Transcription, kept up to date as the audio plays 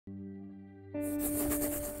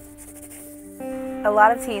A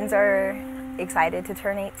lot of teens are excited to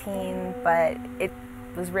turn 18, but it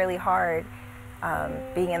was really hard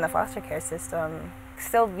being in the foster care system.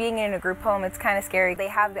 Still being in a group home, it's kind of scary. They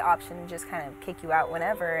have the option to just kind of kick you out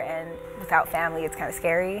whenever, and without family, it's kind of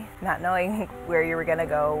scary, not knowing where you were going to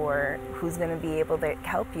go or who's going to be able to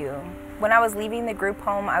help you. When I was leaving the group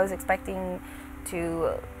home, I was expecting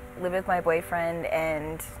to live with my boyfriend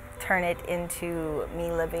and turn it into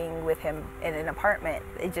me living with him in an apartment.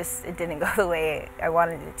 It didn't go the way I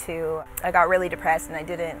wanted it to. I got really depressed and I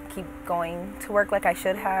didn't keep going to work like I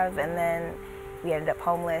should have, and then we ended up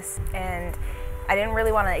homeless. And I didn't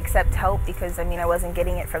really want to accept help because I wasn't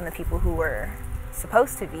getting it from the people who were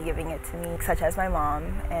supposed to be giving it to me, such as my mom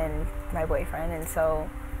and my boyfriend, and so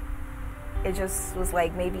it just was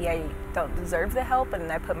like, maybe I don't deserve the help,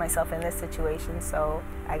 and I put myself in this situation, so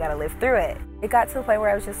I gotta live through it. It got to the point where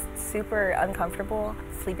I was just super uncomfortable.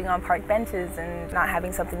 Sleeping on park benches and not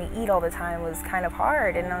having something to eat all the time was kind of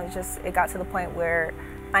hard, and it got to the point where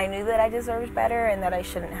I knew that I deserved better and that I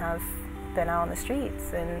shouldn't have been out on the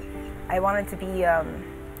streets. And I wanted to be a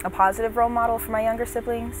positive role model for my younger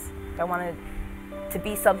siblings. I wanted to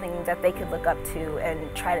be something that they could look up to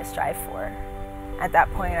and try to strive for. At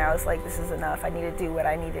that point, I was like, this is enough. I need to do what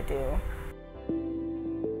I need to do.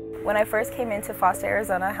 When I first came into Foster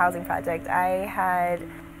Arizona Housing Project, I had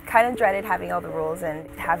kind of dreaded having all the rules and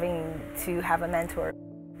having to have a mentor.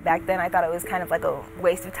 Back then, I thought it was kind of like a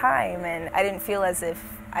waste of time, and I didn't feel as if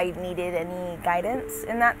I needed any guidance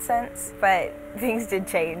in that sense, but things did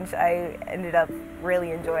change. I ended up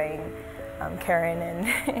really enjoying Karen,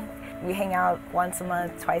 and we hang out once a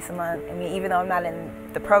month, twice a month. Even though I'm not in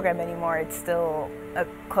the program anymore, it's still a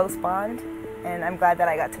close bond, and I'm glad that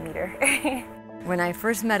I got to meet her. When I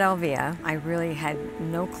first met Elvia, I really had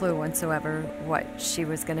no clue whatsoever what she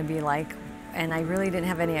was going to be like, and I really didn't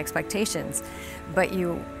have any expectations. But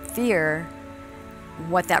you fear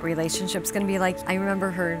what that relationship's going to be like. I remember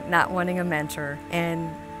her not wanting a mentor, and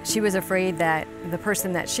she was afraid that the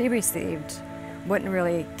person that she received wouldn't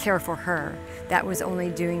really care for her. That was only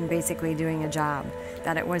basically doing a job,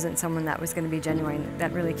 that it wasn't someone that was going to be genuine,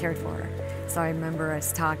 that really cared for her. So I remember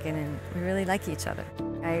us talking, and we really like each other.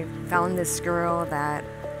 I found this girl that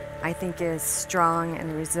I think is strong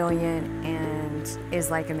and resilient and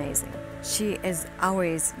is like amazing. She is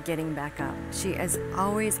always getting back up. She is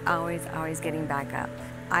always, always, always getting back up.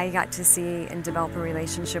 I got to see and develop a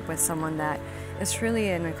relationship with someone that is really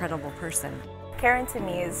an incredible person. Karen to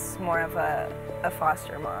me is more of a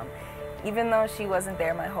foster mom. Even though she wasn't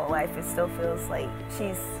there my whole life, it still feels like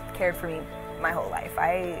she's cared for me my whole life.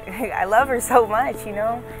 I love her so much, you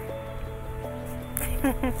know?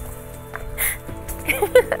 I'm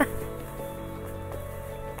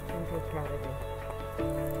so proud of you.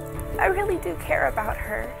 I really do care about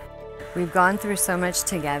her. We've gone through so much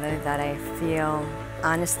together that I feel,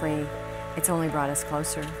 honestly, it's only brought us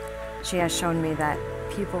closer. She has shown me that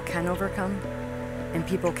people can overcome and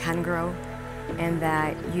people can grow, and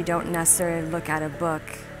that you don't necessarily look at a book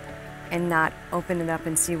and not open it up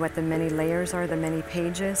and see what the many layers are, the many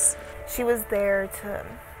pages. She was there to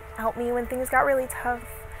help me when things got really tough.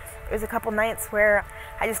 There was a couple nights where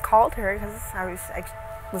I just called her because I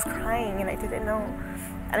was crying and I didn't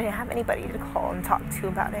have anybody to call and talk to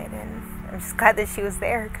about it, and I'm just glad that she was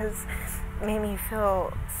there because it made me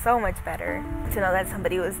feel so much better to know that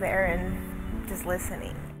somebody was there and just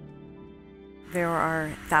listening. There are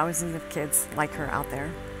thousands of kids like her out there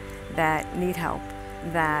that need help,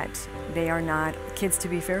 that they are not kids to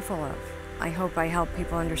be fearful of. I hope I help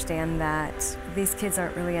people understand that these kids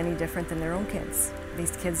aren't really any different than their own kids.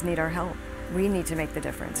 These kids need our help. We need to make the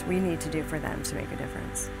difference. We need to do for them to make a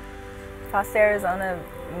difference. Foster Arizona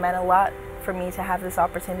meant a lot for me to have this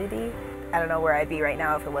opportunity. I don't know where I'd be right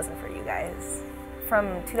now if it wasn't for you guys.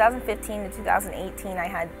 From 2015 to 2018, I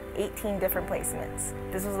had 18 different placements.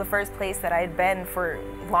 This was the first place that I had been for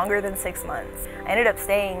longer than 6 months. I ended up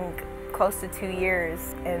staying close to 2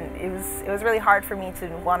 years, and it was really hard for me to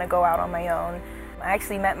want to go out on my own. I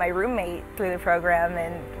actually met my roommate through the program,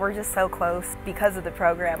 and we're just so close because of the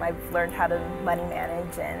program. I've learned how to money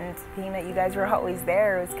manage, and being that you guys were always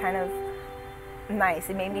there was kind of nice.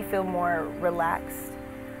 It made me feel more relaxed,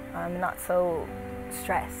 not so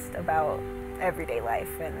stressed about everyday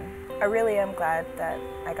life, and I really am glad that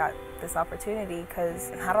I got this opportunity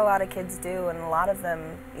because not a lot of kids do, and a lot of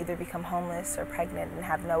them either become homeless or pregnant and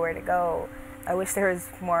have nowhere to go. I wish there was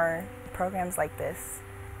more programs like this.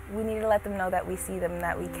 We need to let them know that we see them and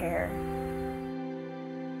that we care.